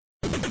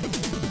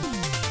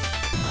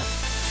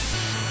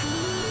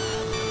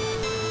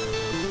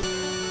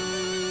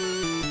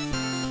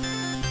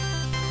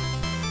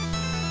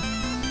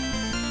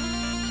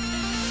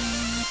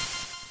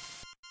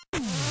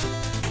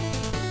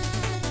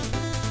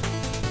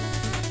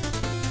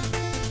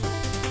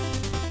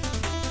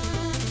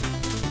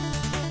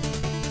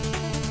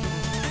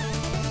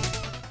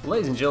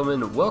Ladies and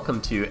gentlemen,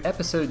 welcome to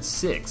episode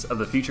 6 of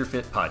the Future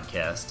Fit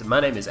podcast. My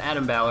name is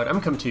Adam Ballard.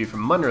 I'm coming to you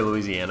from Monroe,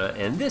 Louisiana,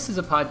 and this is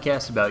a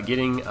podcast about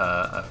getting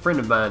a friend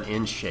of mine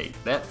in shape.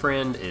 That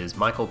friend is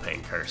Michael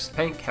Pankhurst.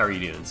 Pank, how are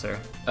you doing, sir?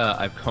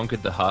 I've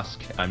conquered the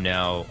husk. I'm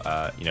now,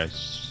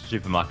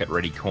 supermarket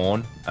ready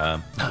corn,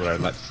 what I'd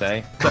like to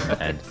say,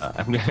 and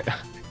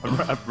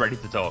I'm ready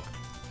to talk.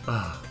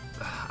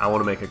 I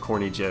want to make a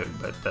corny joke,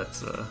 but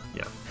that's,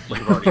 yeah.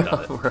 You've already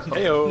done it.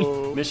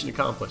 Heyo. Mission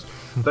accomplished.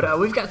 But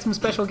we've got some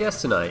special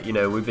guests tonight. You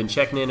know, we've been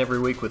checking in every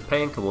week with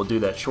Pank, and we'll do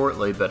that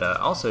shortly. But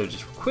also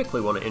just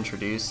quickly want to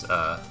introduce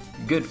a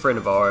good friend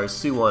of ours,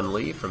 Soo-Whan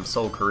Lee from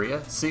Seoul,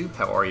 Korea. Sue,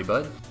 how are you,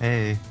 bud?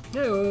 Hey.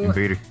 Hello.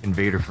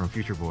 Invader from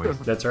Future Boys.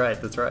 That's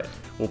right.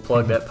 We'll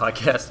plug that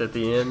podcast at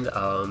the end.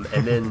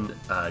 And then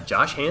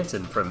Josh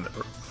Hansen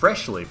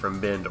freshly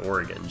from Bend,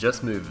 Oregon.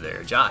 Just moved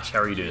there. Josh, how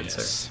are you doing,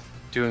 sir?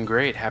 Doing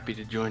great. Happy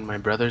to join my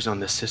brothers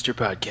on the sister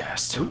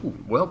podcast. Ooh,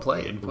 well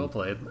played. All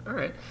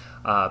right.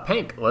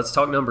 Pank, let's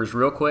talk numbers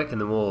real quick, and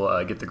then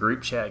we'll get the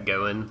group chat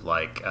going.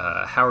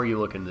 How are you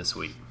looking this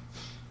week?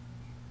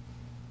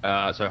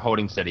 So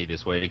holding steady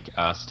this week,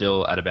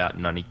 still at about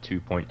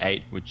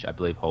 92.8, which I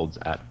believe holds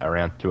at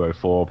around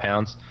 204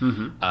 pounds.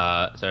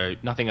 Mm-hmm. So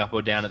nothing up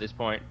or down at this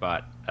point,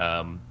 but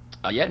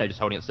just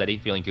holding it steady,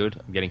 feeling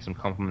good. I'm getting some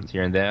compliments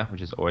here and there,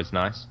 which is always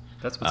nice.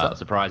 That's what's up.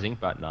 Surprising,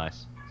 but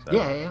nice. So,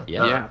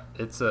 yeah.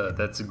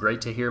 That's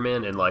great to hear,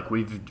 man. And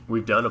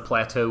we've done a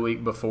plateau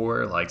week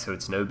before, so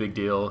it's no big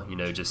deal. You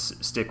know,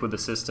 just stick with the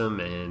system,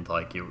 and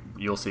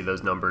you'll see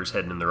those numbers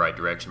heading in the right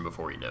direction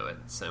before you know it.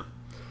 So,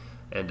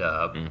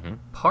 and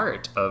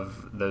part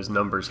of those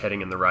numbers heading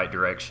in the right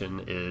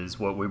direction is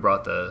what we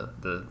brought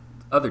the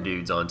other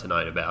dudes on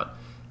tonight about.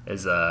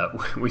 Is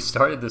we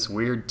started this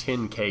weird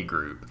 10K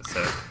group.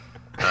 So,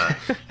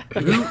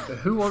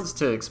 who wants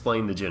to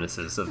explain the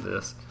genesis of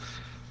this?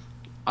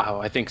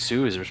 Oh, I think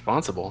Sue is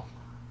responsible.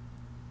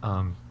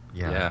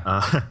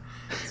 Yeah.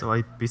 So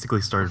I basically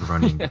started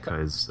running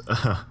because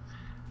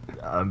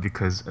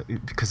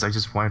I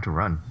just wanted to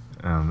run,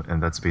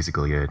 and that's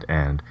basically it.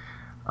 And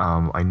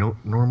I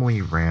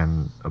normally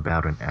ran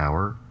about an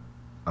hour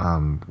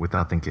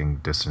without thinking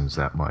distance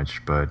that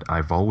much, but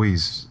I've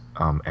always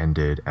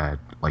ended at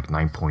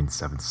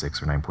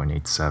 9.76 or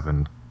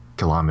 9.87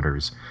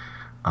 kilometers.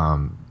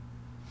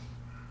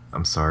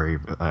 I'm sorry,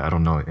 I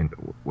don't know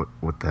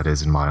what that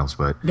is in miles,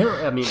 but... No,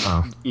 I mean,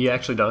 you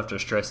actually don't have to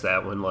stress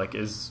that one,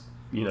 as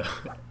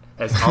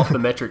off the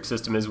metric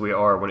system as we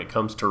are when it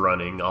comes to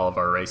running, all of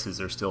our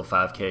races are still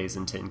 5Ks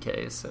and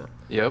 10Ks, so...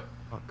 Yep.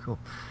 Oh, cool.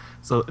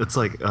 So it's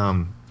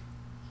 9.87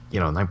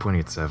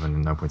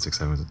 and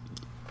 9.67,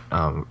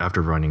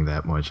 after running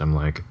that much, I'm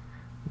like,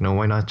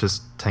 why not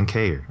just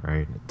 10K,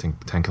 right?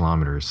 10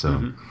 kilometers,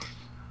 so...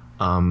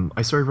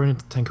 I started running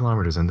 10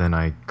 kilometers, and then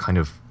I kind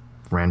of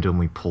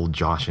randomly pulled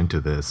Josh into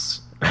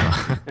this, in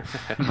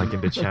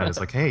the chat. It's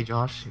like, hey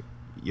Josh,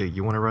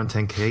 you want to run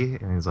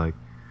 10K? And he's like,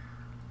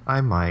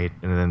 I might.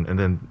 And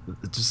then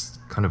it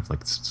just kind of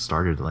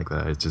started like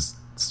that. It just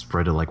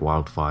spread like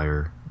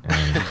wildfire,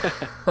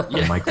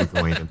 and Michael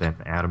joined, and then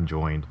Adam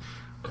joined,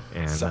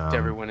 and sucked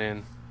everyone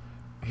in.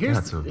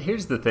 Here's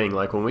the thing,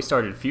 when we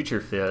started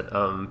Future Fit,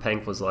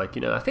 Pank was like,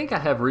 I think I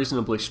have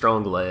reasonably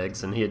strong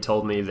legs, and he had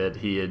told me that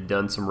he had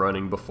done some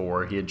running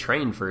before. He had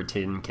trained for a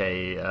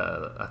 10K,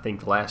 I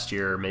think last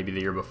year or maybe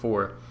the year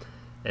before.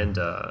 And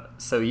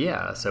so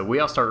we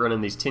all start running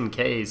these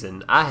 10Ks,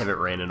 and I haven't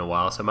ran in a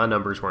while, so my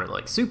numbers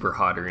weren't super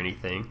hot or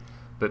anything.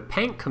 But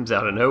Pank comes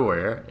out of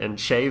nowhere and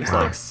shaves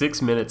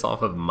 6 minutes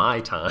off of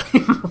my time.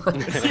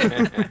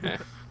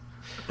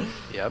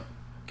 Yep,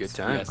 good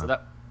time. Yeah, so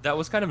that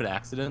was kind of an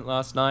accident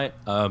last night.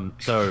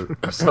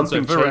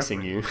 Something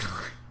chasing you.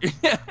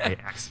 I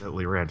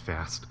accidentally ran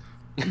fast.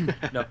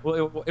 No,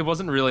 well, it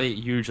wasn't really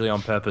hugely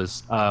on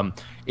purpose.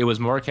 It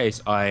was more a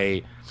case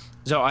I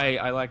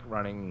like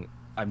running.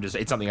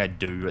 It's something I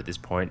do at this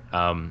point.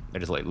 I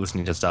just like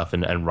listening to stuff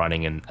and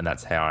running, and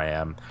that's how I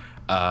am.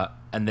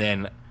 And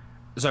then,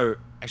 so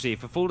actually,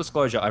 for full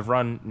disclosure, I've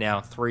run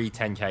now 3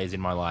 10Ks in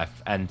my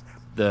life, and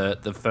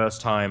the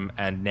first time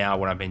and now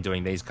when I've been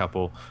doing these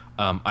couple,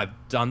 I've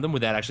done them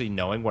without actually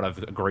knowing what I've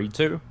agreed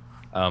to,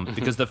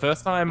 because the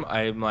first time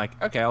I'm like,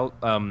 okay,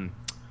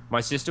 my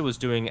sister was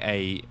doing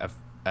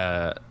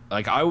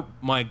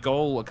my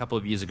goal a couple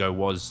of years ago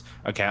was,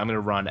 okay, I'm going to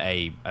run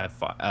a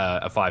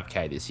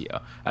 5K this year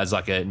as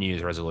a New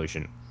Year's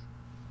resolution.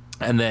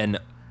 And then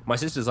my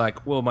sister's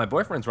like, well, my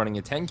boyfriend's running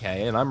a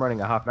 10K and I'm running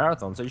a half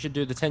marathon, so you should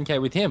do the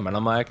 10K with him. And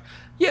I'm like,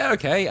 yeah,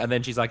 okay. And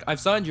then she's like, I've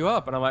signed you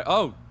up. And I'm like,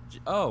 oh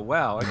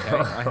wow, okay,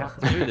 I have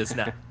to do this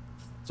now.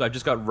 So I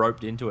just got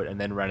roped into it and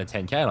then ran a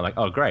 10K, and I'm like,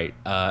 oh, great.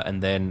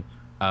 And then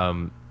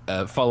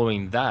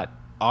following that,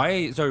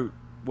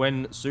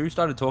 when Sue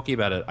started talking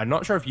about it, I'm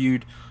not sure if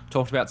you'd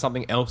talked about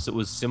something else that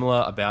was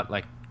similar about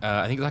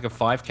I think it's a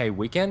 5K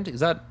weekend.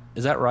 Is that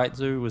right,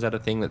 Sue? Was that a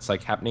thing that's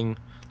happening,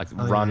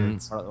 run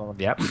on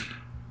the app?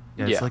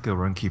 Yeah, it's like a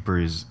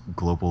Runkeeper's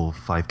global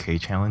 5K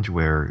challenge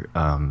where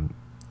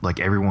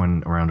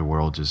everyone around the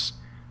world just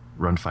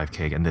run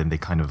 5K, and then they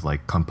kind of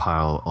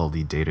compile all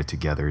the data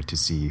together to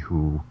see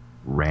who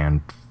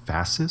ran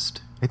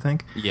fastest, I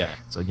think. Yeah.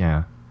 So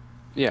yeah.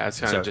 Yeah, it's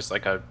kind of just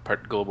like a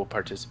global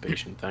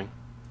participation thing.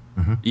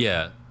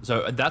 Yeah.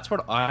 So that's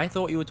what I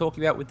thought you were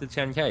talking about with the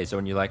 10K. So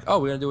when you're like, oh,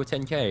 we're going to do a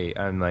 10K,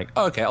 I'm like,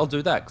 oh, okay, I'll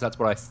do that, because that's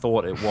what I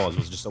thought it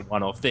was just a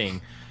one-off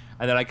thing.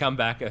 And then I come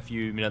back a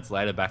few minutes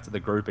later back to the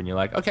group, and you're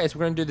like, okay, so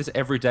we're going to do this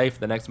every day for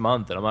the next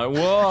month. And I'm like,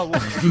 whoa,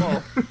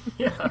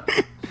 Yeah.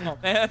 oh,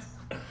 man.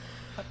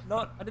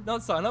 I did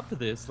not sign up for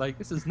this. Like,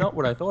 this is not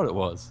what I thought it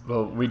was.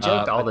 Well, we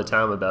joked all the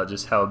time about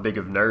just how big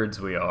of nerds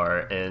we are,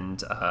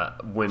 and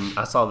when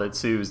I saw that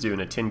Sue was doing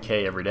a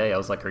 10K every day, I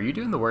was like, are you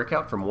doing the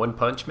workout from One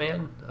Punch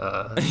Man?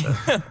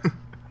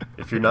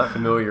 If you're not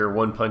familiar,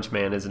 One Punch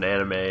Man is an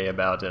anime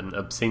about an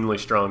obscenely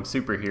strong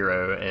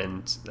superhero,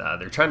 and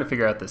they're trying to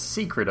figure out the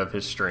secret of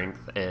his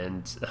strength,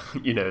 and,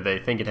 they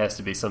think it has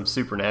to be some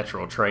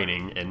supernatural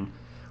training, and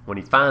when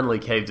he finally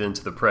caves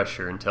into the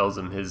pressure and tells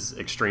them his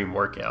extreme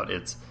workout,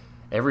 it's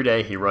every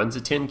day he runs a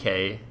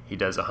 10K, he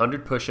does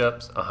 100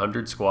 push-ups,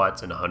 100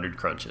 squats, and 100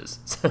 crunches.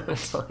 So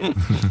it's like...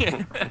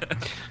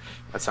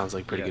 That sounds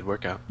like a pretty good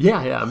workout.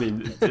 Yeah. I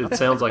mean, it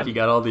sounds like he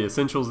got all the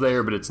essentials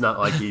there, but it's not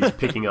like he's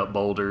picking up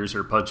boulders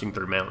or punching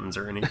through mountains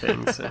or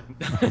anything. So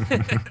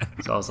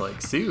I was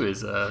like, Sue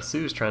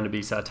is trying to be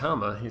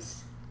Saitama.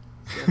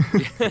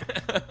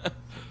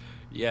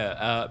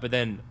 Yeah, but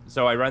then,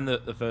 so I ran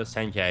the first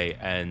 10K,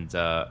 and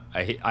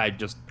I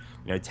just,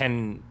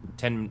 10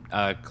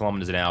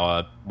 kilometers an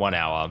hour, 1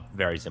 hour,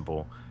 very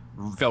simple.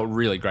 Felt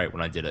really great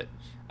when I did it.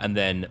 And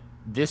then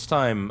this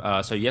time,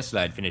 so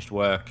yesterday I'd finished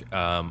work.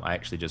 I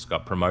actually just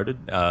got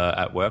promoted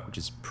at work, which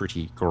is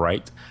pretty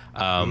great.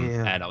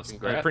 And I was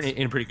in a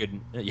pretty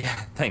good, yeah,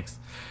 thanks.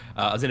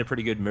 I was in a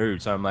pretty good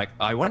mood, so I'm like,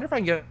 I wonder if I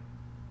can get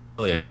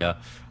earlier.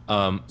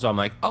 So I'm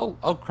like,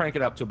 I'll crank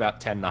it up to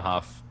about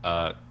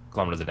 10.5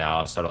 kilometers an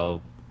hour,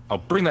 so I'll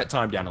bring that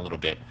time down a little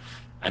bit.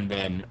 And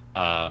then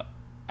I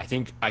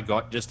think I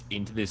got just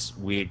into this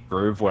weird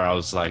groove where I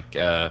was like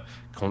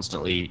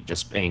constantly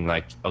just being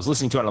like, I was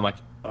listening to it and I'm like,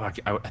 oh,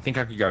 I think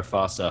I could go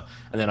faster.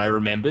 And then I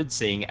remembered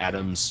seeing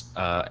Adam's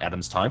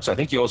time. So I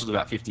think yours was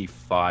about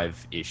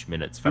 55-ish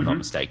minutes, if I'm not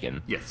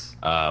mistaken. Yes.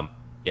 Yeah,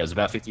 it was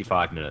about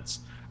 55 minutes.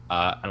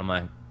 And I'm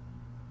like,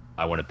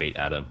 I want to beat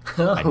Adam.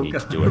 I need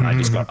to do it. I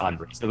just got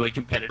unreasonably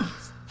competitive.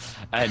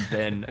 And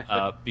then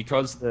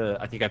because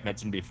I think I've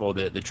mentioned before,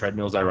 the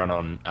treadmills I run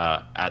on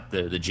at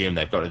the gym,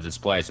 they've got a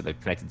display, so they're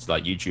connected to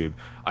like YouTube.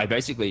 I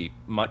basically,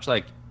 much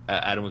like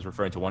Adam was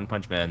referring to One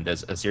Punch Man,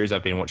 there's a series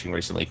I've been watching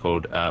recently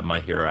called My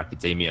Hero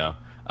Academia,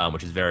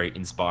 which is very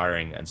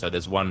inspiring. And so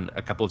there's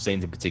a couple of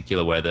scenes in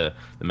particular where the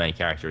main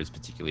character is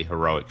particularly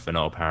heroic for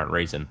no apparent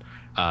reason.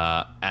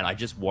 And I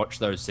just watched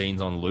those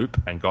scenes on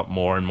loop and got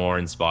more and more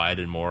inspired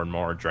and more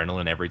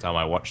adrenaline every time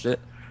I watched it,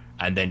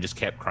 and then just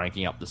kept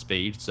cranking up the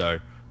speed. So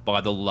by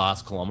the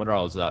last kilometer,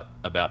 I was at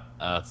about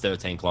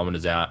 13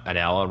 kilometers an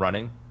hour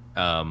running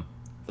for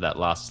that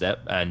last step,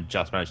 and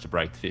just managed to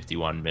break the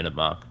 51-minute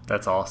mark.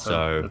 That's awesome.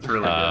 So that's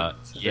really good.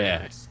 Yeah.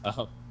 Nice.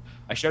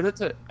 I showed it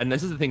to, and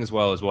this is the thing as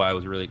well, is why I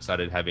was really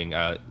excited having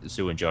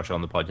Sue and Josh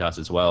on the podcast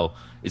as well,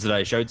 is that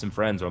I showed some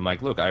friends where I'm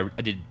like, look, I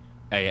did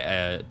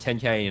a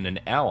 10K in an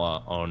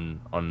hour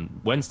on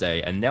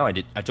Wednesday, and now I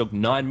took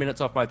 9 minutes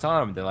off my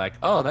time. And they're like,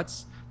 oh,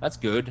 that's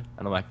good.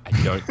 And I'm like, I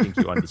don't think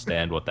you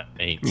understand what that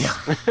means.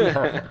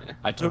 Yeah.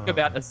 I took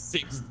about a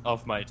sixth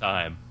of my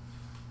time.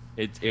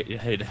 It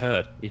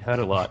hurt. It hurt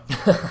a lot.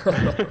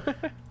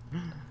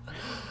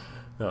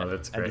 Oh,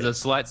 that's great. And there's a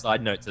slight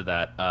side note to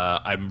that.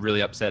 I'm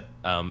really upset.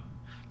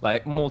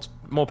 Like, more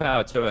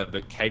power to it,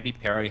 but Katy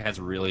Perry has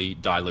really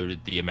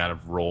diluted the amount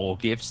of raw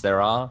gifs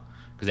there are,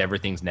 because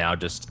everything's now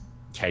just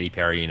Katy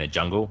Perry in a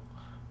jungle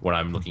when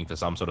I'm looking for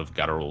some sort of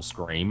guttural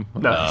scream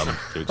to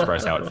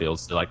express how it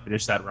feels to like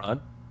finish that run.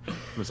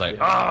 It was like,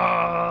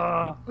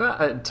 ah!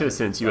 Well, to a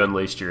sense, you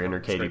unleashed your inner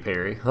Katy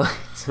Perry.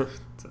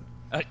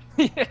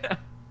 Yeah.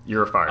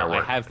 You're a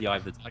firework. I have the eye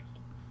of the tiger.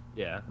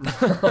 Yeah.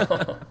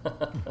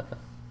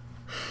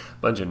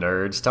 Bunch of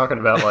nerds talking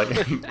about like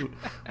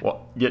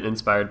getting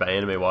inspired by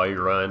anime while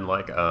you run.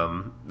 Like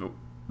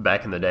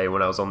back in the day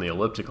when I was on the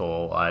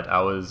elliptical a lot,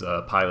 I was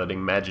piloting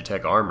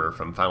Magitech armor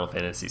from Final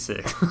Fantasy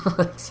VI.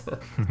 It's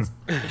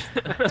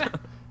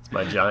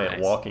my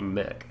giant walking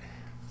mech.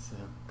 So,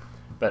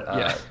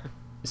 but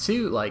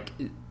Sue, like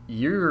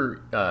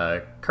you're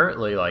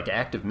currently like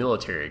active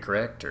military,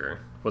 correct? Or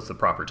what's the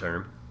proper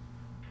term?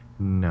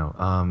 No,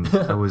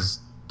 I was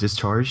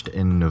discharged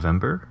in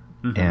November.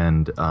 Mm-hmm.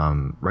 And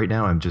right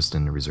now I'm just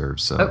in the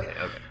reserves. So okay.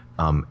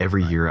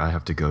 Every year I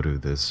have to go to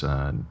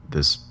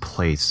this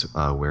place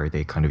where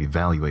they kind of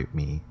evaluate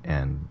me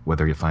and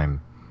whether if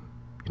I'm,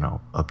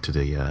 up to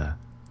the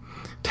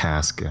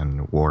task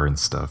and war and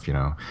stuff,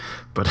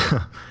 But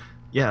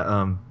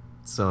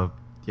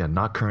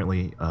not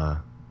currently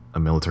a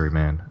military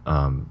man.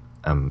 I'm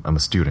a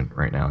student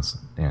right now,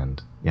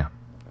 and yeah.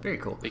 Very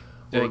cool. Do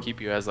they keep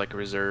you as like a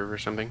reserve or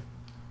something?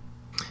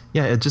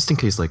 Yeah, just in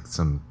case like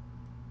some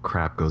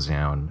crap goes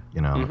down,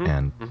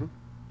 and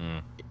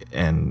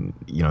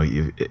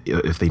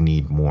if they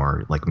need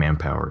more like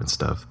manpower and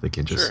stuff, they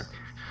can just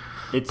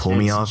pull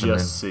me off. It's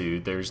just Sue.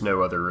 There's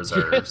no other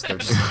reserves. They're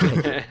just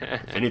like,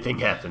 if anything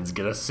happens,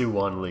 get us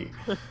Soo-Whan Lee.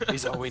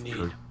 He's all we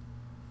need.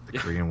 The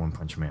Korean One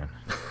Punch Man.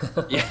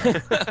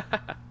 Yeah.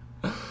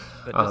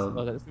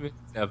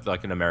 Have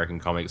like in American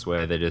comics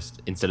where they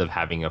just, instead of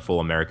having a full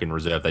American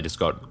reserve, they just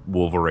got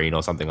Wolverine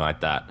or something like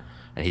that,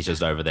 and he's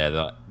just over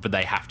there. But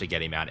they have to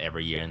get him out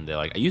every year, and they're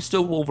like, "Are you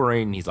still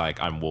Wolverine?" And he's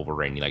like, "I'm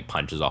Wolverine." He like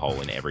punches a hole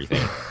in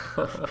everything,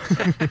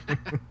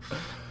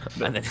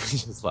 and then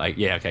he's just like,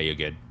 "Yeah, okay, you're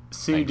good."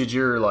 Sue, Thanks. did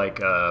your like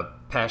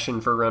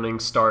passion for running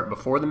start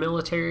before the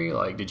military?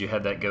 Like, did you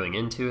have that going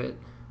into it?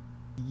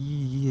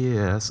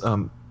 Yes.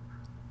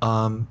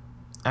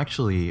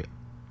 Actually,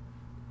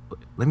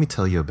 let me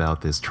tell you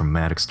about this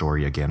traumatic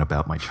story again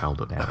about my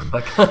childhood, Adam.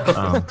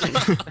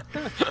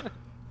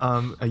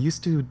 I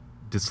used to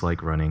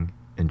dislike running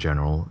in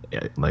general,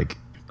 like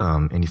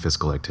any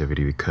physical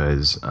activity,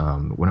 because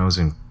when I was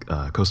in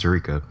Costa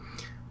Rica,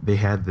 they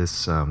had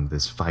this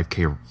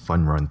 5K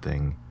fun run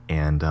thing,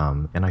 and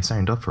I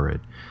signed up for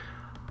it.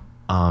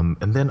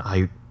 And then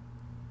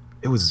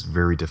it was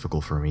very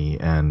difficult for me,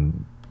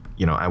 and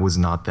I was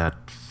not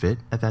that fit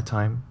at that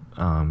time.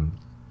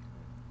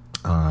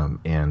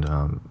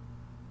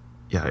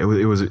 Yeah, it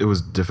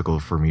was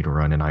difficult for me to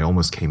run, and I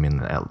almost came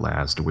in at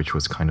last, which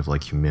was kind of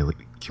like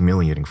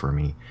humiliating for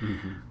me.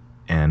 Mm-hmm.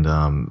 And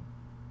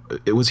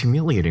it was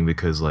humiliating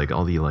because like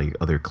all the like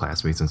other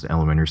classmates in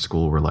elementary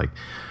school were like,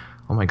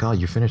 "Oh my God,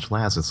 you finished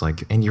last." It's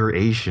like, and you're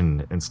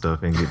Asian and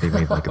stuff, and they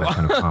made like that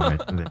kind of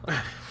comment,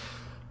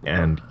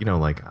 and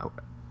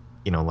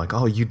like,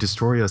 "Oh, you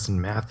destroy us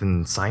in math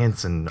and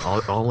science and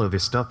all of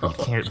this stuff, and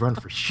you can't run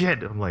for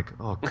shit." I'm like,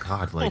 "Oh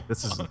God, like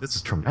this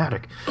is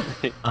traumatic."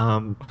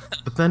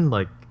 But then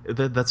like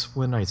that's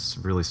when I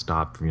really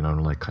stopped,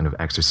 like kind of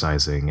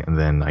exercising, and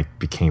then I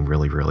became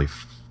really, really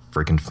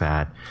freaking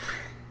fat.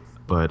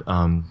 But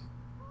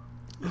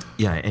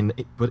yeah,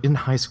 but in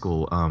high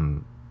school,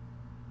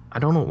 I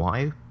don't know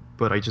why,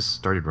 but I just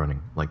started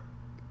running like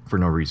for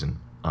no reason.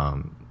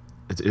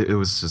 It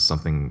was just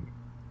something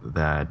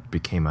that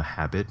became a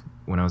habit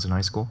when I was in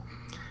high school,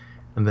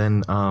 and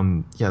then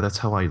yeah, that's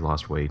how I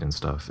lost weight and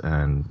stuff.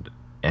 And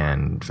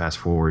fast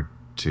forward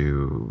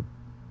to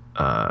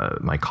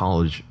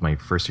my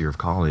first year of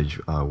college,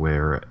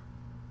 where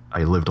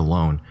I lived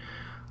alone.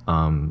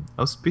 I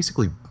was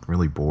basically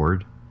really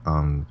bored,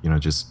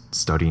 just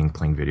studying,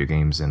 playing video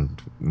games,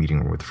 and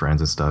meeting with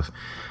friends and stuff.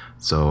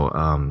 So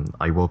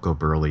I woke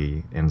up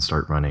early and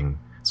started running,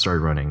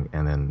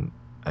 and then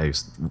I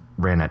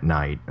ran at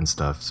night and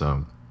stuff.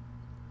 So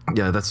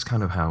yeah, that's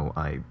kind of how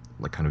I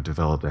like kind of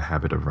developed a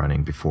habit of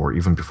running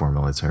even before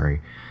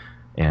military.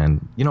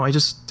 And I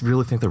just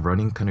really think that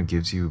running kind of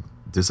gives you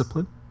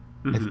discipline,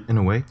 in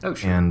a way. Oh,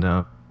 sure. And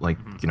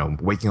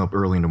waking up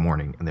early in the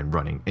morning and then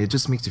running, it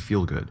just makes you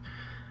feel good.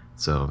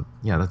 So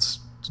yeah, that's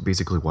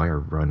basically why I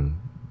run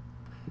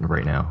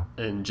right now.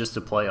 And just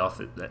to play off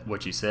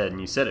what you said,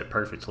 and you said it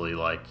perfectly,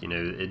 like,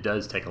 it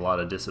does take a lot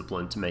of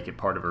discipline to make it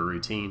part of a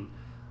routine.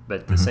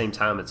 But at the same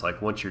time, it's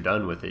like once you're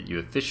done with it, you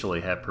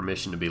officially have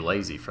permission to be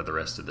lazy for the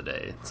rest of the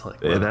day. It's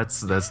like, well, that's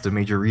the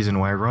major reason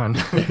why I run.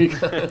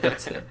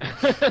 That's it.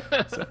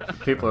 So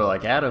people are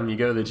like, "Adam, you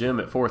go to the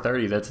gym at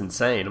 4:30. That's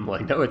insane." I'm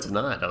like, "No, it's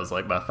not." I was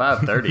like, by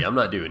 5:30, I'm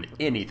not doing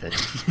anything.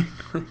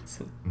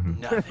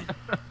 Nothing.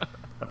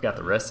 I've got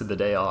the rest of the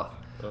day off.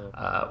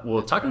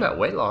 Well, talking about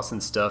weight loss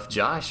and stuff,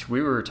 Josh,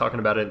 we were talking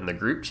about it in the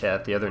group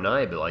chat the other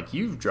night, but like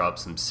you've dropped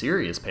some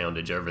serious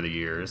poundage over the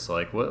years.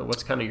 Like,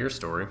 what's kind of your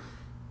story?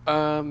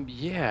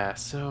 Yeah,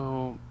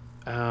 so,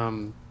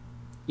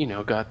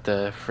 got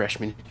the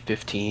freshman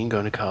 15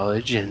 going to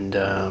college,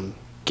 and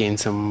gained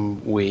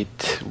some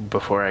weight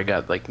before I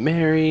got like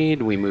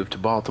married. We moved to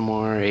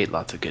Baltimore, ate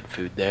lots of good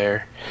food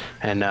there,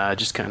 and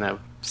just kind of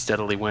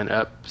steadily went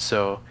up.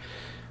 So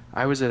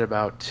I was at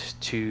about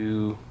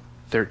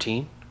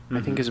 213, I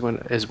think is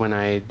when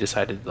I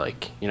decided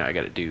like, I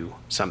got to do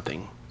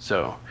something.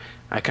 So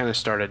I kind of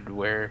started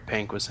where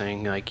Pank was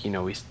saying, like,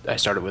 I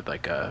started with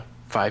like a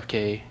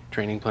 5K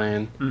training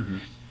plan.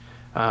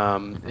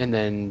 And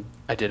then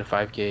I did a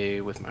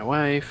 5K with my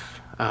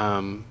wife.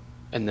 And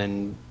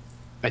then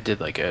I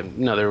did like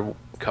another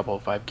couple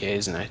of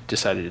 5Ks, and I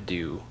decided to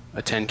do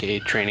a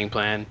 10K training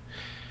plan.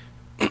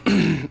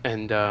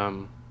 And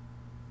then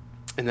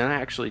I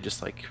actually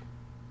just like,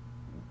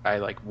 I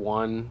like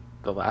won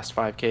the last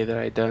 5K that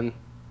I had done.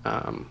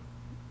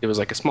 It was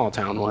like a small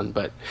town one,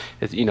 but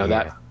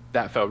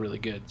that felt really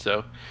good.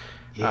 So,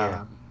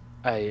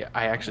 I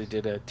actually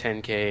did a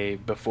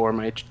 10K before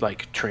my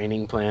like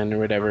training plan or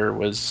whatever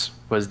was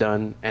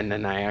done, and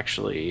then I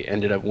actually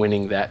ended up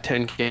winning that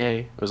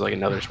 10K. It was like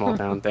another small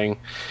town thing,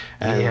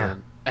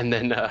 and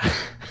then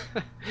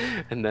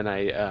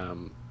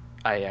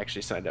I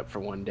actually signed up for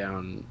one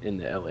down in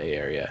the LA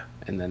area,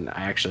 and then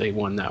I actually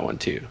won that one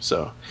too.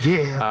 So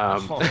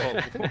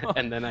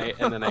and then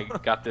I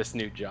got this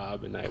new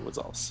job, and I was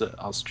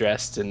all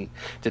stressed and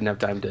didn't have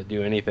time to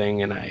do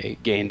anything, and I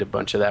gained a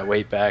bunch of that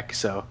weight back.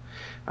 So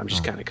I'm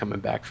just kind of coming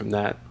back from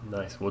that.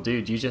 Nice. Well,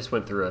 dude, you just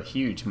went through a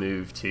huge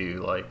move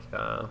to like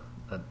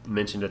I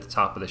mentioned at the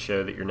top of the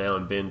show that you're now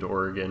in Bend,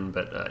 Oregon,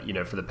 but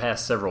for the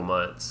past several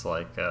months,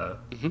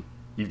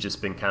 you've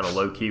just been kind of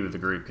low key with the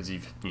group because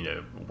you've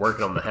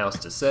working on the house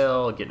to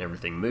sell, getting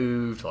everything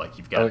moved. Like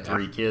you've got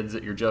 3 kids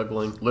that you're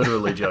juggling,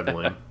 literally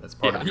juggling. That's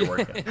part of your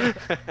workout.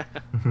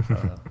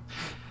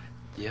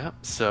 Yep.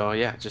 So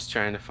just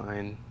trying to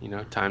find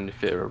time to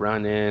fit a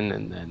run in,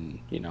 and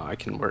then I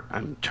can work.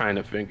 I'm trying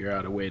to figure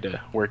out a way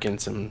to work in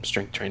some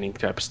strength training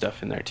type of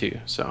stuff in there too.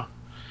 So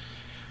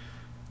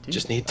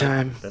just need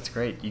time. That's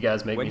great. You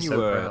guys make me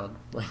so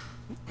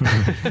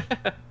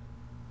proud.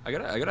 I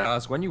gotta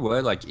ask, when you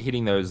were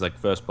hitting those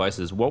first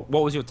places, what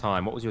was your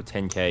time? What was your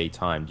 10K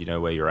time? Do you know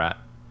where you're at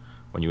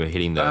when you were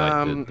hitting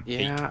the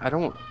peak? I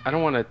don't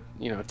want to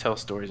tell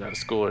stories out of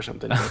school or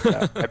something like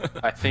that.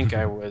 I think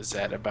I was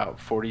at about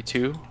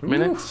 42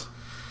 minutes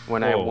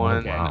when I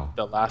won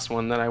the last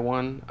one that I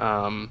won.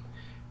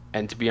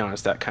 And to be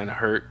honest, that kind of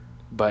hurt,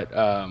 but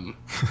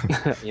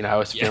I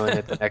was feeling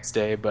it the next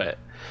day. But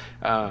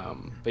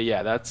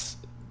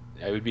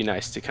it would be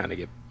nice to kind of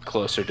get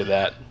closer to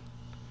that.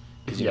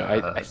 Because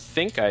I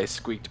think I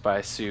squeaked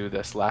by Sue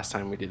this last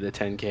time we did the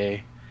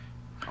 10K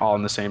all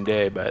on the same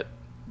day, but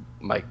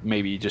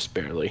maybe just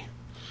barely.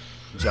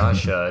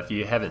 Josh, if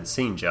you haven't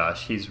seen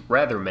Josh, he's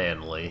rather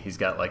manly. He's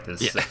got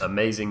this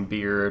amazing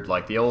beard,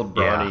 like the old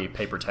brawny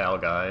paper towel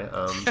guy.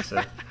 So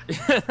a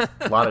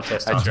lot of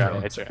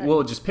testosterone. I try.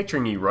 Well, just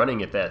picturing you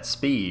running at that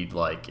speed,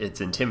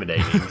 it's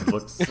intimidating. It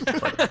looks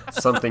like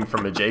something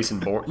from a Jason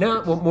Bourne.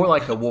 No, more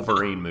like a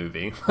Wolverine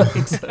movie.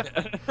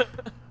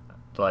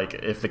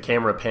 If the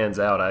camera pans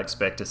out, I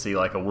expect to see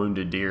a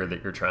wounded deer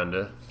that you're trying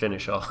to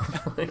finish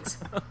off.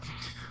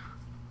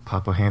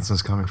 Papa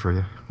Hansen's coming for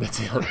you.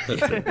 That's it.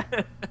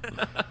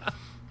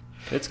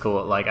 It's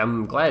cool.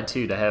 I'm glad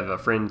too to have a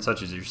friend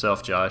such as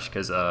yourself, Josh,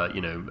 because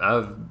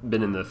I've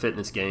been in the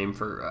fitness game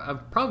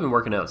I've probably been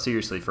working out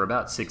seriously for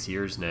about 6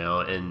 years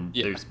now, and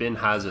there's been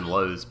highs and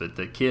lows. But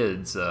the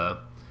kids,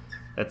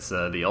 that's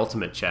the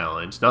ultimate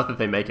challenge. Not that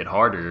they make it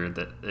harder,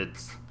 that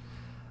it's.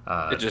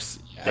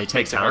 They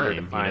take time,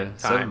 to find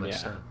so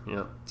much time.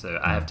 Yeah. So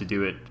I have to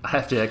do it. I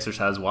have to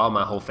exercise while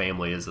my whole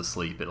family is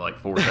asleep at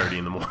 4:30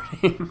 in the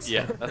morning. So.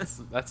 Yeah,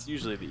 that's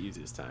usually the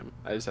easiest time.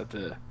 I just have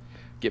to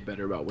get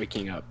better about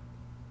waking up.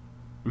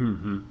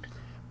 Mm-hmm.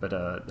 But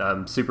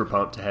I'm super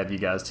pumped to have you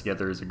guys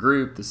together as a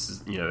group. This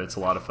is, it's a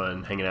lot of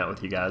fun hanging out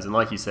with you guys. And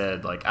like you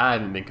said, I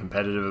haven't been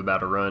competitive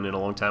about a run in a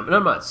long time. And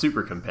I'm not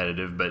super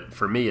competitive, but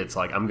for me, it's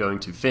I'm going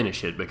to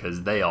finish it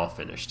because they all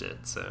finished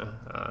it. So.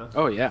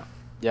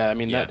 Yeah, I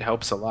mean, that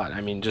helps a lot. I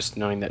mean, just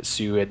knowing that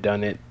Sue had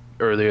done it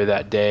earlier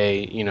that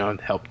day,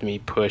 helped me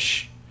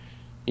push,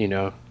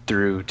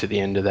 through to the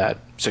end of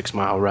that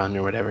 6-mile run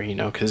or whatever,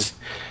 because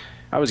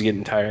I was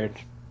getting tired.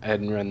 I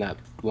hadn't run that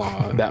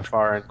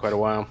far in quite a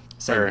while.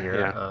 Same here.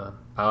 Yeah.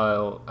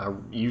 I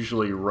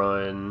usually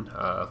run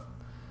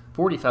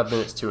 45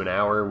 minutes to an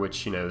hour,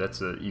 which,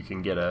 you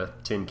can get a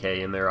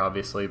 10K in there,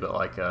 obviously, but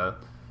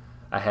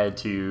I had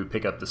to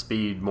pick up the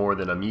speed more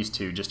than I'm used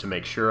to just to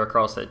make sure I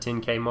cross that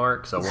 10K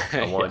mark. So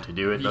I wanted to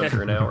do it in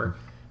under an hour.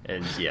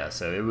 And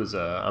so it was,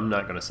 I'm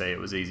not going to say it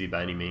was easy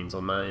by any means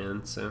on my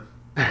end. So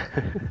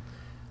I'm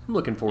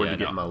looking forward to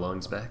getting my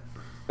lungs back.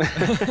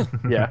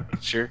 Yeah,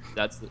 sure.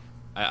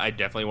 I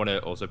definitely want to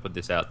also put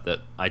this out that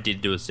I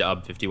did do a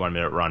sub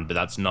 51-minute run, but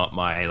that's not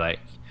my,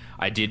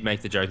 I did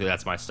make the joke that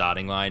that's my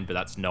starting line, but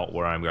that's not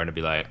where I'm going to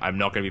be I'm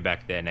not going to be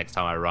back there next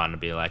time I run and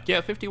be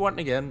 51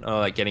 again,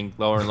 or getting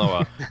lower and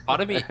lower.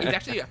 Part of me, it's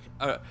actually,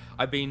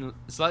 I've been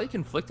slightly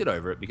conflicted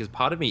over it because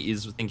part of me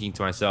is thinking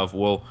to myself,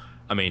 well,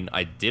 I mean,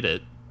 I did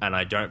it and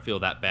I don't feel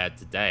that bad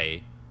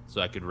today, so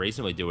I could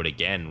reasonably do it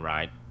again,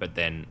 right? But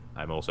then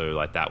I'm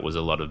also that was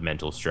a lot of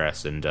mental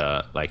stress and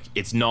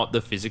it's not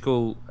the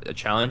physical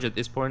challenge at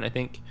this point, I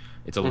think.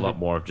 It's a lot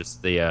more of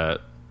just the,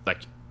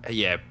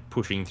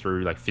 pushing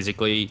through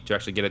physically to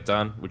actually get it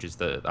done, which is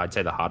I'd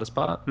say the hardest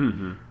part.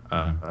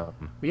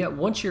 Mm-hmm.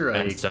 Once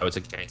you're so it's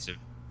a case of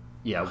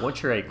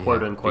once you're a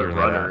quote unquote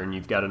runner and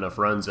you've got enough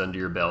runs under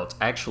your belt,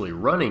 actually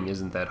running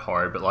isn't that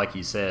hard. But like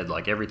you said,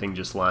 everything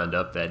just lined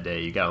up that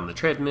day. You got on the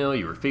treadmill,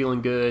 you were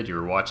feeling good, you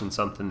were watching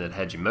something that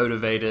had you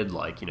motivated.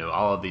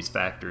 All of these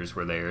factors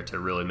were there to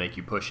really make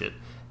you push it,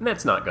 and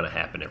that's not going to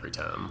happen every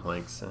time.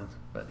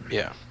 But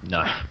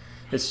no,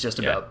 it's just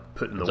about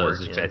putting the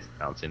work in,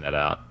 balancing that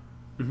out.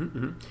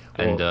 Mm-hmm.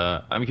 And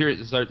I'm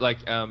curious. So, I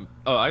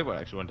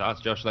actually want to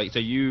ask Josh. So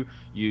you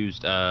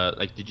used,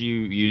 did you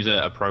use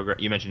a program?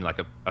 You mentioned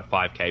a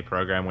 5K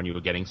program when you were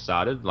getting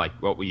started.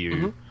 What were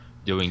you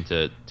doing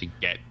to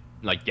get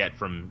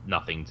from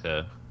nothing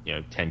to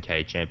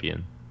 10K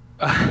champion?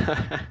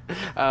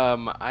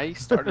 I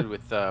started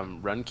with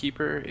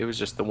Runkeeper. It was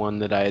just the one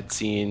that I had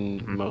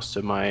seen most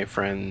of my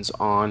friends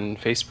on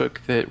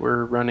Facebook that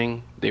were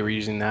running. They were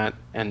using that,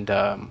 and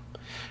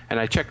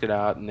I checked it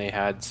out, and they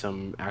had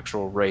some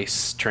actual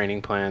race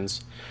training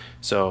plans.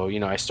 So,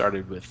 I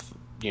started with,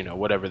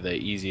 whatever the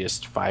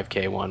easiest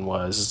 5K one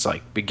was.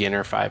 It's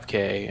beginner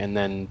 5K. And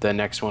then the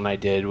next one I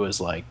did was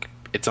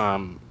it's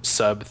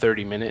sub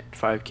 30-minute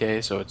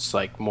 5K. So it's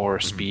more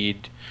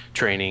speed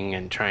training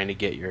and trying to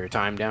get your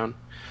time down.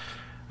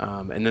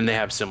 And then they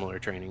have similar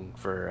training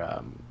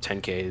for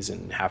 10Ks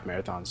and half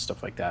marathons,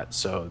 stuff like that.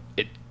 So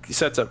it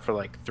sets up for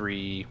like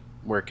 3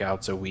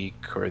 workouts a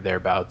week or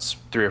thereabouts,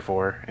 3 or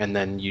 4, and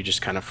then you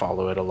just kind of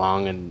follow it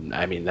along. And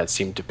I mean, that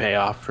seemed to pay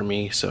off for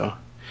me, so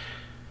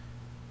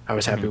I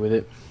was happy with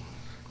it.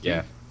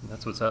 Yeah.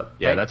 That's what's up.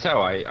 Yeah, that's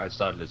how I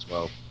started as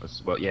well.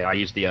 Yeah, I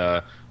used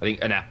I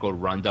think an app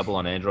called Run Double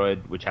on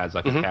Android, which has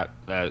like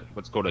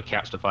what's called a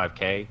Couch to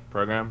 5K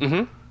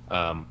program.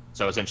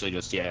 So essentially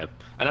just, and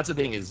that's the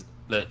thing is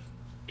that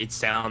it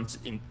sounds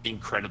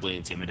incredibly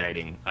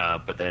intimidating,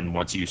 but then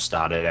once you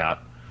start it out,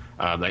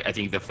 like I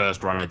think the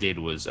first run I did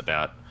was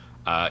about,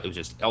 it was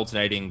just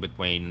alternating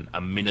between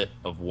a minute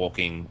of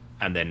walking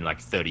and then like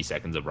 30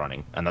 seconds of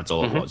running, and that's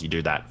all it was. You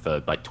do that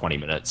for like 20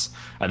 minutes,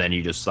 and then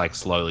you just like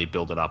slowly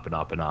build it up and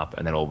up and up,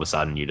 and then all of a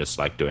sudden you're just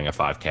like doing a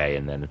 5K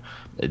and then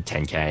a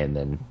 10K, and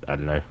then I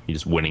don't know, you're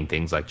just winning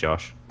things like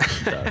Josh.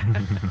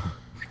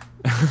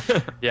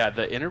 Yeah,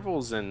 the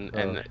intervals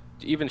and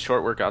even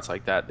short workouts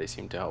like that, they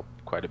seem to help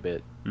quite a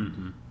bit.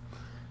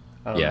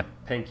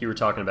 Pank, you were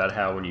talking about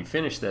how when you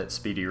finished that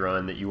speedy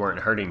run that you weren't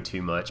hurting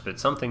too much, but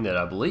something that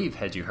I believe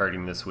had you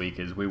hurting this week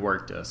is we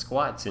worked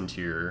squats into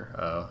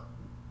your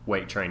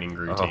weight training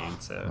routine.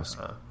 Do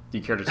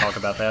you care to talk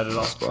about that at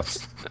all?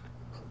 Squats.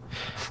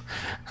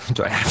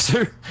 Do I have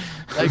to?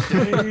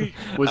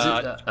 Was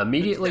it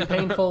immediately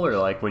painful, or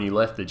like when you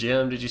left the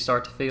gym, did you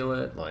start to feel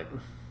it? Like,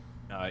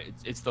 no,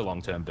 it's the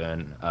long-term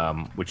burn,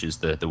 which is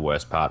the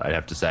worst part, I'd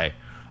have to say.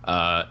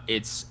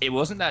 It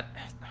wasn't that.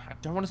 I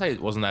don't want to say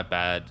it wasn't that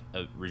bad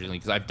originally,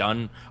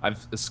 because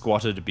I've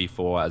squatted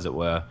before, as it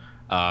were,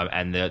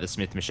 and the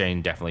Smith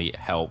machine definitely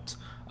helped.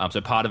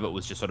 So part of it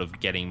was just sort of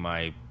getting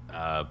my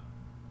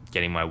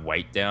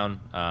weight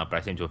down, but I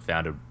seem to have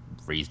found a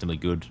reasonably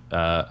good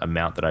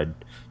amount that I'd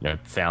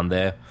found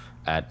there.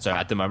 So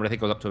at the moment, I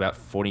think I was up to about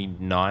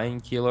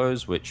 49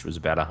 kilos, which was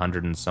about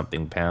 100 and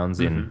something pounds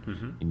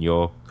in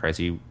your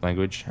crazy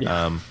language.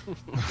 Yeah.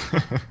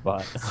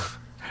 But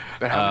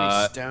how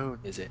many stone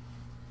is it?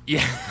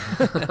 Yeah.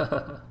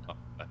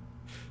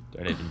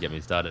 Don't even get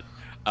me started.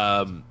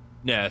 So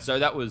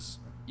it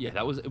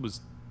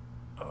was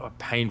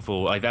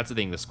painful. Like, that's the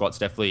thing. The squats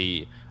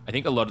definitely. I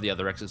think a lot of the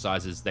other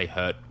exercises, they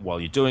hurt while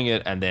you're doing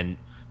it, and then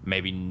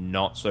maybe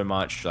not so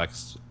much. Like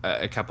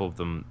a couple of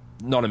them,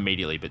 not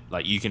immediately, but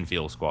like you can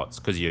feel squats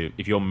because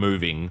if you're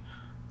moving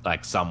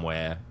like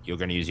somewhere, you're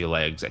going to use your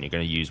legs and you're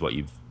going to use what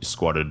you've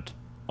squatted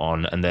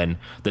on. And then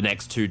the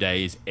next 2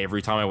 days,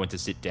 every time I went to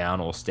sit down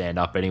or stand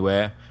up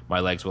anywhere, my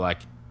legs were like,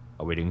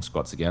 "Are we doing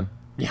squats again?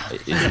 Yeah."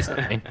 Is this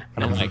happening?"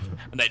 And I'm like,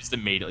 and they just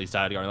immediately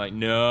started going like,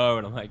 "No,"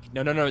 and I'm like,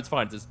 "No, it's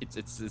fine. It's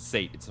a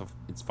seat.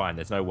 It's fine.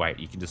 There's no weight.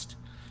 You can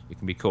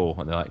be cool."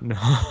 And they're like, "No."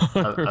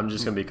 I'm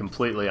just going to be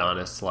completely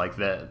honest. Like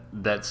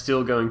that's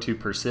still going to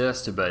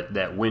persist, but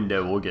that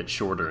window will get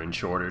shorter and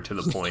shorter to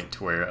the point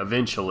where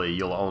eventually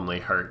you'll only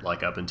hurt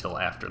like up until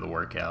after the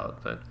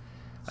workout. But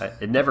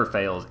it never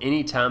fails.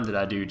 Any time that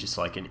I do just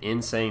like an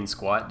insane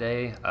squat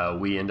day,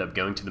 we end up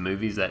going to the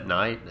movies that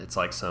night. It's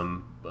like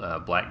some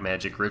black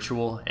magic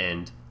ritual,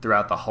 and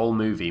throughout the whole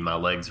movie, my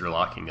legs are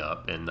locking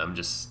up, and I'm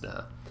just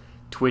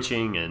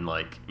twitching and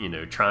like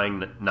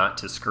trying not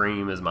to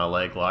scream as my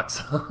leg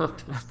locks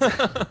up.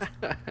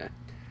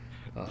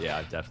 Yeah,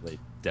 I've definitely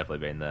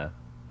been there.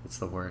 It's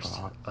the worst.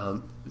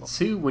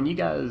 Sue, when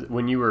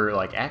you were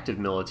like active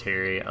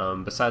military,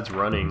 besides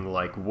running,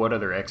 like what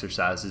other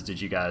exercises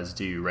did you guys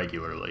do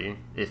regularly,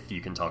 if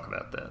you can talk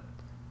about that?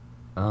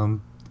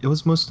 It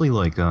was mostly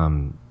like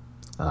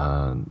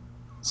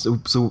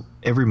so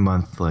every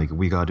month, like,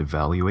 we got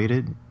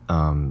evaluated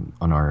on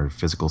our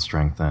physical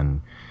strength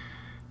and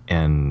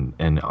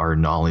our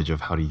knowledge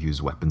of how to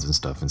use weapons and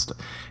stuff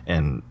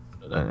and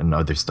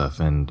other stuff,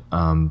 and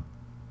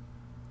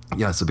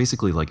so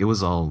basically, like, it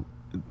was all,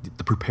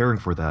 the preparing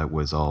for that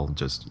was all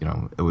just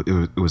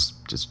it was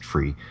just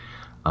free.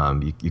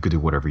 You could do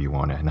whatever you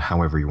want and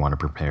however you want to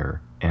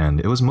prepare, and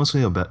it was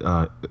mostly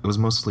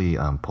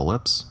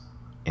pull-ups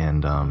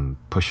and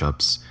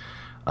push-ups,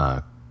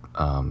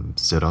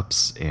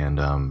 sit-ups,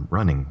 and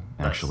running,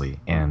 actually. Nice.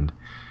 And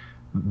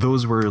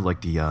those were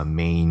like the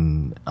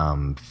main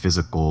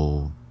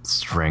physical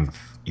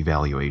strength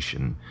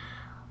evaluation,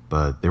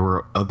 but there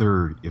were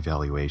other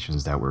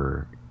evaluations that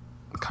were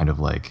kind of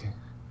like,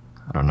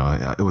 I don't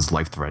know, it was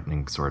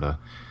life-threatening, sort of.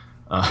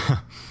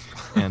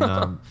 It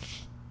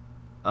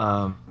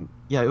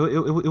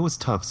was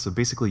tough. So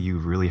basically, you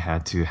really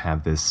had to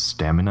have this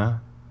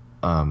stamina,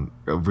 a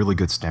really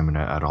good stamina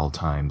at all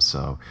times.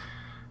 So,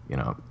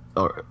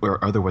 or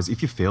otherwise,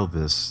 if you fail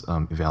this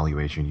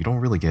evaluation, you don't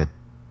really get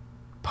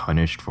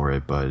punished for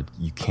it, but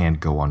you can't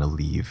go on a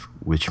leave,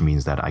 which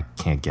means that I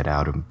can't get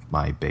out of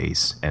my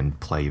base and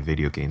play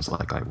video games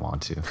like I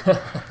want to,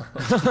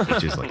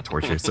 which is like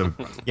torture. So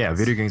yeah,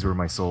 video games were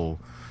my sole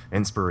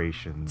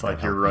inspiration. It's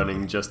like you're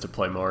running just to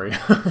play Mario.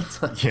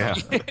 Yeah.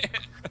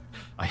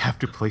 I have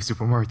to play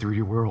Super Mario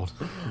 3D World.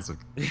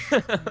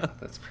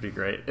 That's pretty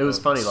great. It was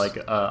funny, like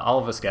all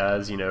of us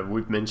guys,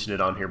 we've mentioned it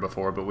on here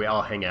before, but we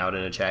all hang out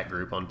in a chat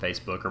group on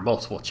Facebook, or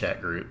multiple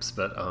chat groups.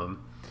 But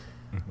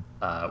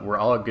we're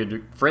all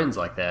good friends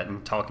like that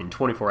and talking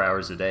 24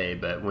 hours a day.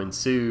 But when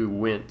Sue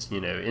went,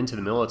 into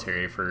the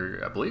military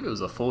for, I believe it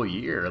was a full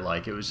year,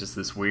 like it was just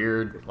this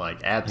weird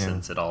like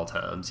absence at all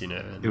times, And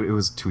It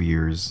was 2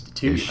 years.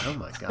 Oh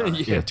my god!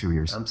 Yeah, 2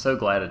 years. I'm so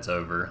glad it's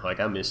over. Like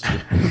I missed you.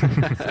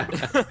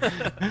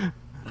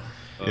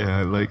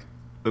 Yeah, like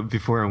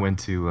before I went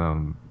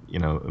to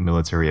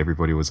military,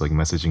 everybody was like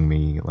messaging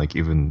me, like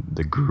even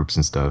the groups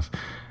and stuff,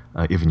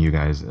 even you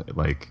guys,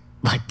 like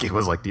it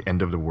was like the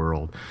end of the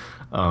world.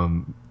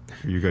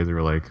 You guys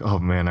were like, "Oh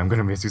man, I'm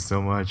gonna miss you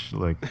so much."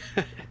 Like,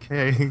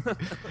 okay,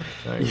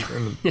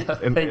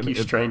 thank you,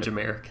 strange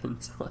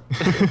Americans. But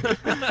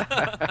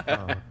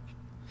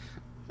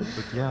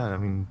yeah, I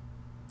mean,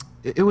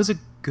 it was a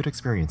good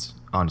experience.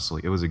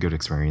 Honestly, it was a good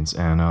experience,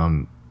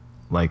 and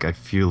like I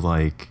feel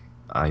like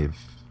I've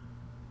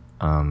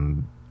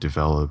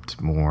developed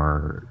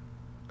more,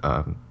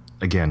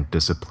 again,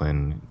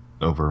 discipline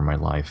over my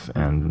life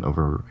and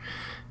over.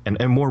 And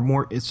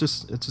more, it's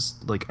just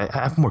like I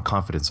have more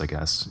confidence, I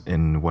guess,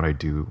 in what I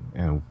do,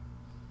 and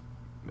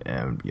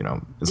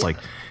it's like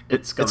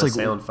it's gonna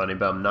sound funny,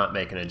 but I'm not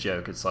making a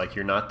joke. It's like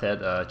you're not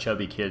that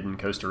chubby kid in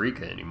Costa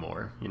Rica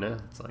anymore.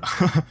 It's like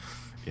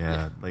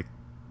yeah,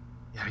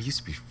 I used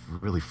to be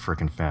really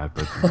freaking fat,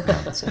 but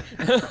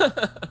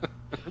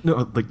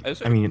no, like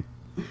I mean,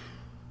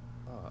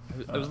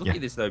 I was looking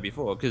at this though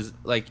before because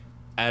like.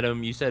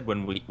 Adam, you said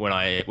when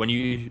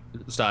you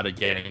started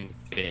getting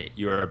fit,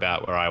 you were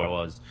about where I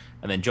was,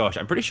 and then Josh,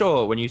 I'm pretty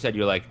sure when you said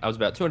you were like I was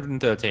about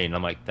 213,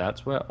 I'm like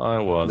that's where I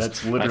was.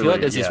 That's literally. I feel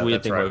like there's this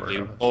weird thing right, where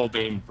we've all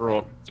been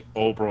brought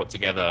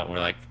together, and we're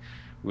like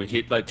we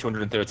hit like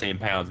 213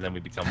 pounds, and then we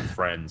become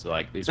friends,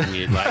 like these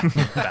weird like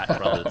fat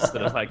brothers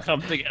that have like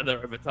come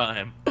together over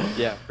time.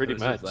 Yeah, pretty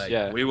much. Like,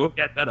 yeah, we will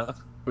get better.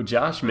 Well,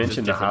 Josh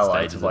mentioned the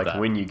highlights of like that.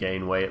 when you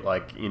gain weight.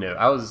 Like,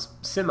 I was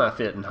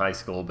semi-fit in high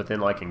school, but then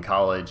like in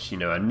college,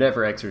 I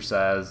never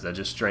exercised. I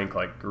just drank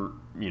like,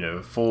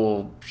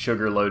 full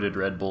sugar-loaded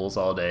Red Bulls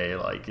all day.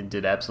 Like, it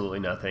did absolutely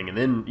nothing. And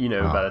then,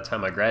 by the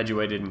time I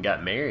graduated and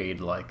got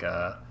married, like,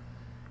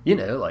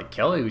 like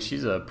Kelly,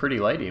 she's a pretty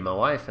lady, my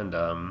wife, and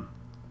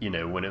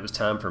when it was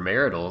time for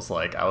maritals,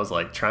 like I was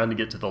like trying to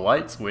get to the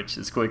light switch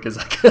as quick as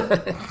I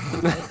could.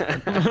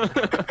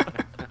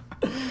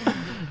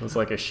 I was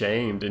like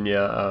ashamed, and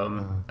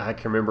I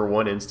can remember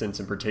one instance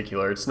in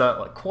particular. It's not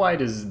like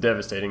quite as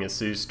devastating as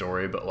Sue's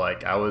story, but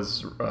like I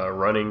was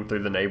running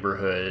through the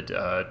neighborhood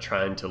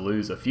trying to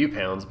lose a few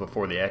pounds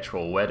before the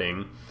actual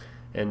wedding,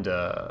 and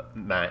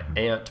my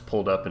aunt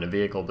pulled up in a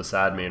vehicle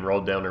beside me and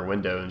rolled down her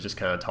window and was just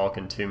kind of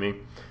talking to me.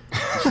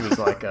 And she was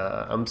like,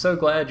 "I'm so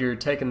glad you're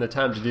taking the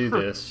time to do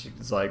this." She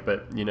was like,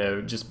 "But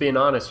just being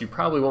honest, you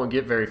probably won't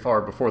get very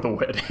far before the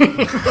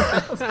wedding."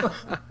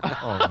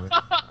 Oh, man.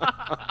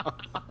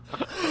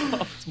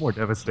 It's more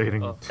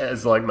devastating.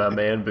 As like my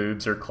man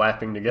boobs are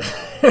clapping together.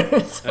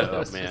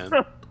 Oh man.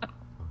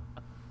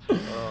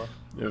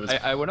 It was.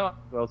 I went on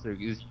well too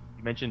because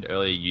you mentioned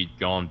earlier you'd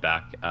gone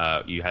back.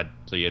 You had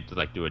to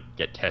like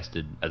get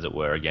tested as it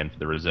were again for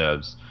the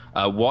reserves.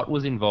 What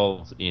was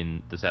involved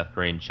in the South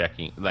Korean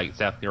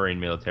South Korean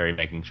military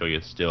making sure you're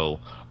still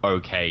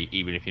okay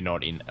even if you're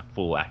not in a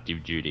full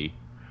active duty?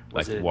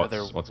 Was like it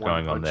what's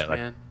going on there?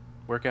 Like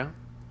workout?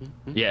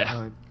 Mm-hmm.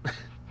 Yeah.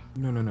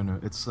 No.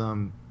 It's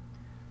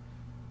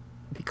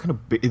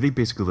they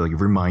basically like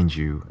remind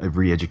you,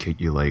 re-educate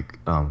you, like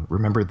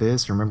remember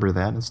this, remember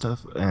that, and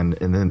stuff, and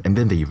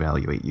then they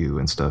evaluate you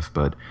and stuff.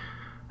 But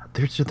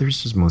there's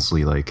just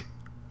mostly like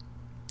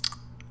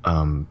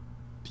like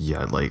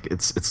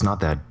it's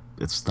not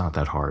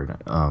that hard.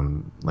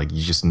 Like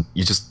you just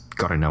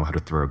gotta know how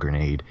to throw a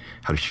grenade,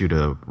 how to shoot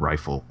a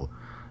rifle,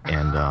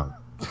 and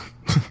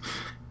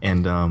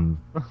and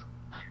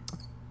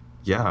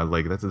yeah,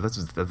 like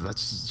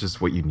that's just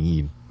what you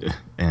need,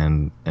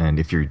 and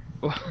if you're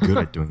good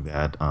at doing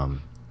that,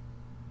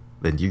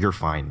 then you're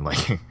fine.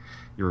 Like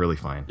you're really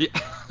fine. Yeah.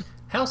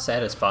 How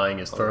satisfying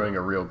is throwing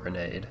a real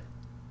grenade?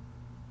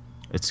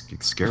 It's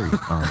scary.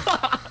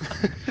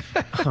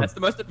 That's the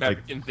most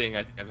American thing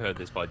I think I've heard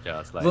this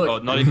podcast. Like,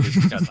 Look, not even this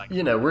podcast. Like,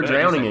 we're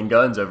drowning in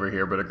guns over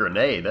here, but a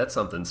grenade—that's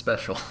something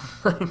special.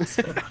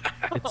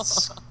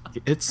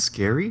 It's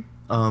scary.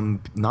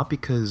 Not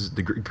because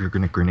the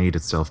grenade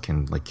itself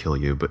can like kill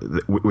you, but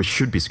which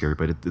should be scary,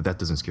 but that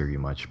doesn't scare you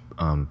much.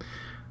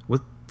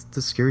 What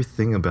the scary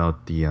thing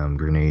about the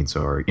grenades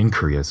are in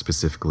Korea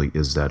specifically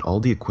is that all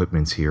the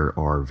equipments here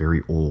are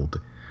very old,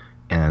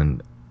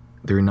 and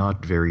they're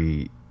not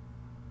very.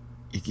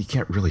 You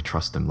can't really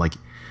trust them. Like,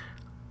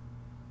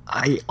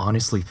 I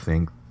honestly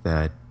think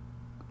that,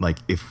 like,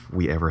 if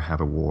we ever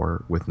have a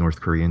war with North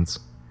Koreans,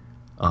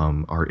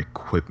 our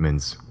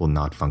equipments will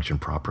not function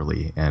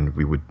properly, and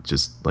we would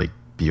just like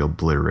be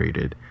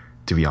obliterated.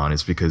 To be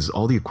honest, because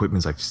all the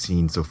equipments I've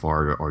seen so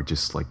far are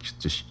just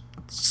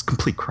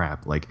complete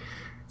crap. Like,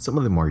 some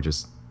of them are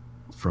just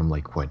from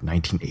like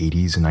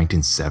 1980s and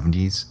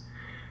 1970s.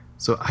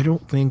 So I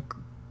don't think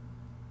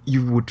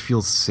you would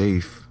feel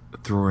safe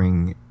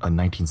throwing a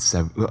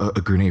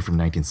grenade from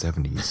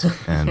 1970s,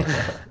 and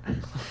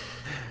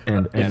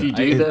And if you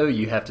do, though,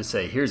 you have to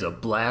say, "Here's a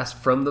blast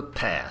from the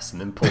past," and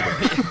then pull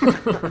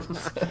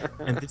the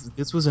pin. And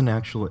this was an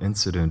actual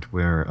incident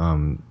where,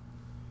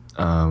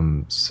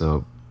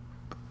 so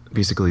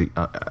basically,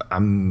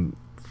 I'm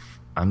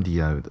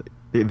the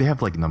they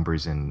have like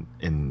numbers in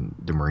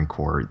the Marine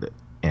Corps,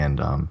 and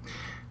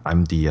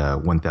I'm the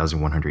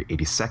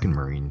 1,182nd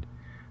Marine,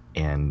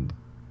 and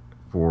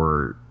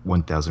for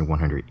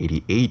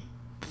 1,188th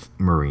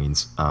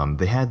Marines,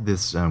 they had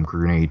this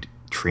grenade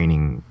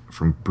training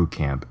from boot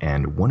camp,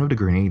 and one of the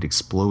grenades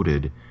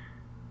exploded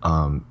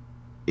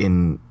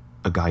in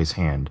a guy's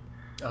hand.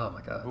 Oh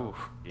my god! Oof,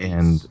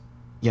 And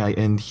yeah,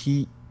 and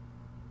he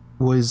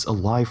was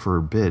alive for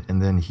a bit,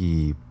 and then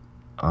he,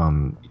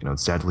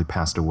 sadly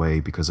passed away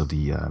because of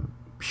the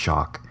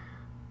shock.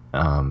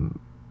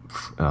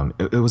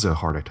 It was a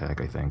heart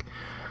attack, I think,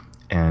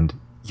 and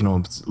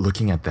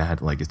looking at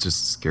that, like, it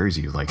just scares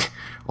you. Like,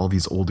 all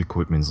these old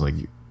equipments, like,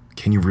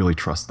 can you really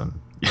trust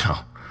them?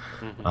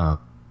 Mm-hmm.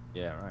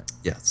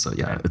 Yeah, so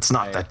it's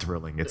not that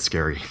thrilling. It's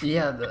scary.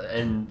 Yeah,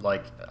 and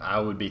like I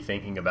would be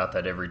thinking about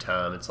that every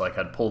time. It's like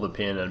I'd pull the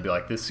pin and I'd be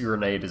like, "This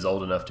grenade is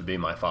old enough to be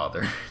my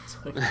father." It's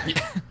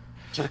like,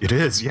 It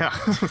is, yeah.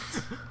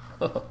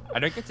 I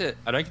don't get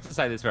to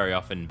say this very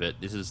often, but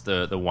this is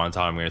the one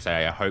time I'm going to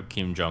say I hope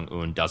Kim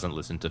Jong-un doesn't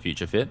listen to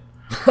Future Fit,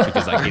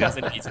 because like he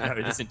doesn't need to know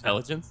this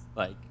intelligence.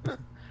 Like,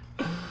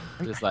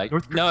 just like,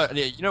 no,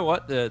 you know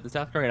what? The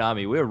South Korean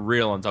army, we're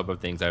real on top of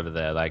things over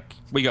there. Like,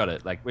 we got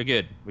it. Like, we're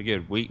good.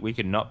 We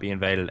could not be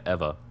invaded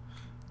ever.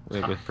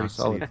 We're pretty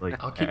solid.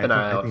 I'll keep an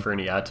eye out for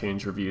any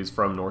iTunes reviews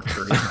from North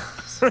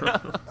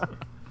Korea.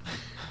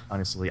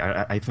 Honestly,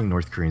 I think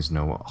North Koreans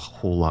know a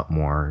whole lot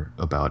more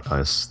about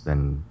us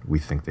than we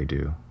think they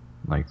do.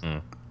 Like,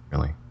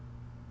 really.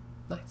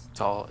 Nice. It's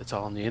all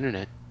on the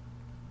internet.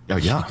 Oh,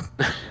 yeah.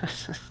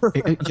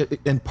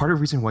 And part of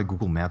the reason why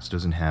Google Maps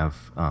doesn't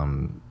have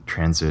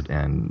transit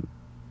and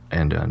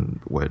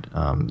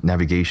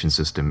navigation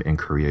system in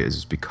Korea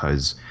is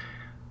because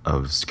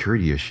of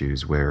security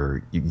issues,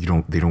 where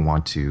they don't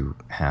want to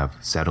have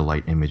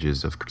satellite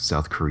images of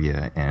South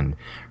Korea and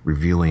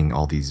revealing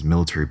all these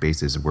military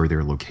bases, where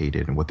they're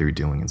located and what they're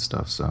doing and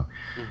stuff. So,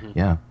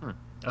 yeah.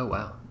 Oh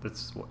wow, that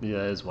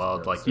is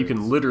wild. Like, you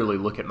can literally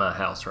look at my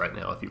house right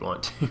now if you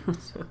want to.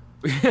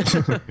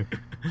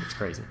 It's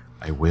crazy.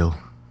 I will.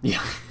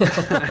 Yeah.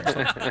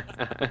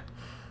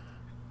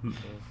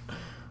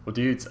 Well,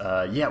 dudes,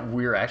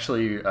 we're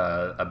actually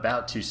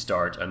about to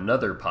start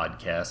another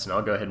podcast, and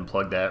I'll go ahead and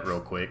plug that real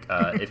quick.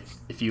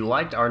 If you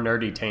liked our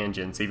nerdy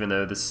tangents, even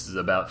though this is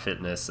about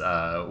fitness,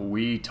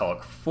 we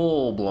talk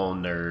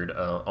full-blown nerd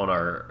on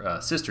our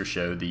sister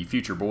show, the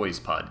Future Boys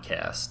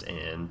podcast,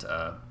 and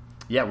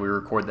we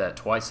record that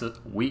twice a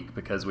week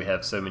because we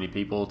have so many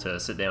people to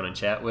sit down and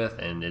chat with,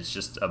 and it's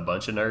just a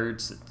bunch of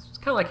nerds. It's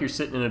kind of like you're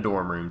sitting in a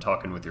dorm room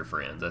talking with your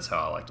friends. That's how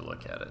I like to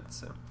look at it.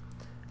 So,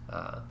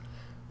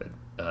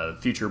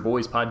 Future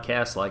Boys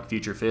podcast, like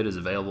Future Fit, is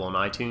available on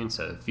iTunes.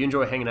 So if you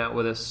enjoy hanging out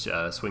with us,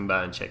 swing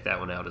by and check that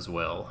one out as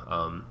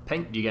well.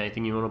 Pank, do you got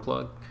anything you want to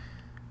plug?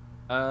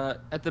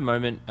 At the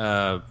moment,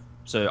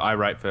 so I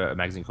write for a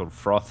magazine called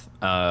Froth.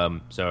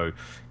 So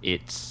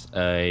it's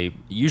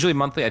usually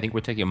monthly. I think we're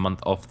taking a month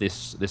off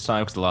this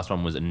time because the last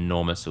one was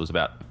enormous. It was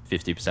about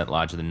 50%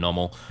 larger than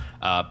normal,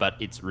 but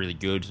it's really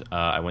good.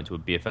 I went to a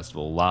beer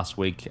festival last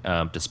week,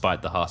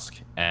 despite the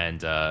husk,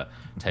 and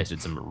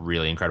tasted some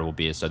really incredible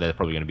beers. So they're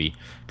probably going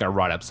to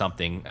write up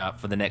something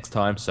for the next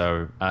time.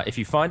 So if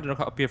you find a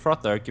copy of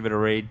Froth, though, give it a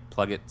read,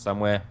 plug it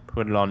somewhere,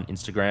 put it on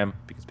Instagram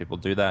because people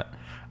do that.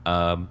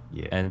 And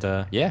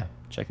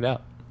check it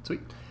out.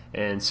 Sweet.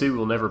 And Sue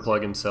will never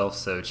plug himself,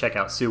 so check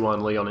out Soo-Whan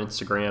on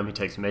Instagram. He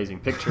takes amazing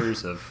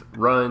pictures of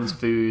runs,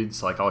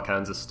 foods, like all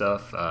kinds of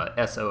stuff.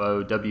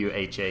 SOOWHANLEE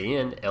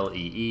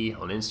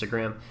on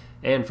Instagram.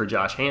 And for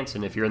Josh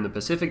Hansen, if you're in the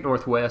Pacific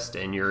Northwest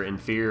and you're in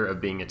fear of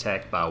being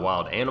attacked by a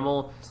wild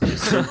animal,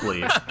 just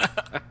simply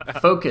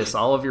focus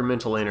all of your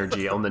mental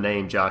energy on the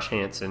name Josh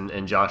Hansen,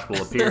 and Josh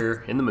will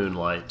appear in the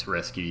moonlight to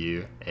rescue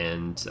you.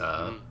 And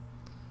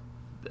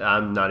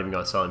I'm not even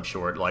going to sell him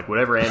short. Like,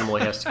 whatever animal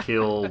he has to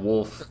kill,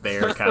 wolf,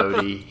 bear,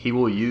 coyote, he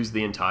will use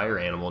the entire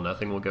animal.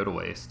 Nothing will go to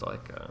waste.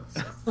 Like,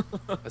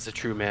 as a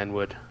true man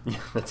would. Yeah,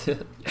 that's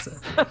it.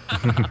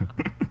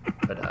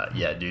 But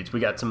dudes, we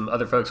got some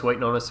other folks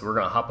waiting on us, so we're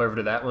going to hop over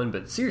to that one.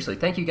 But seriously,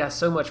 thank you guys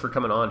so much for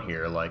coming on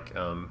here. Like,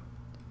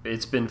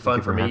 it's been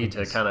fun for me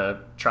to kind of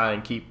try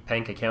and keep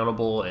Pank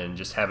accountable, and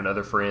just having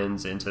other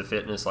friends into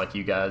fitness like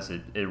you guys.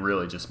 It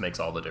really just makes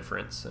all the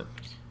difference. So.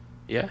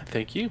 Yeah,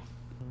 thank you.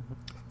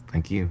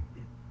 Thank you.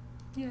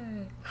 Yay.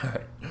 All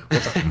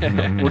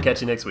right. We'll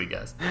catch you next week,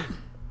 guys.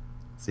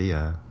 See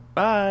ya.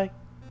 Bye.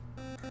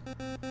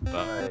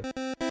 Bye.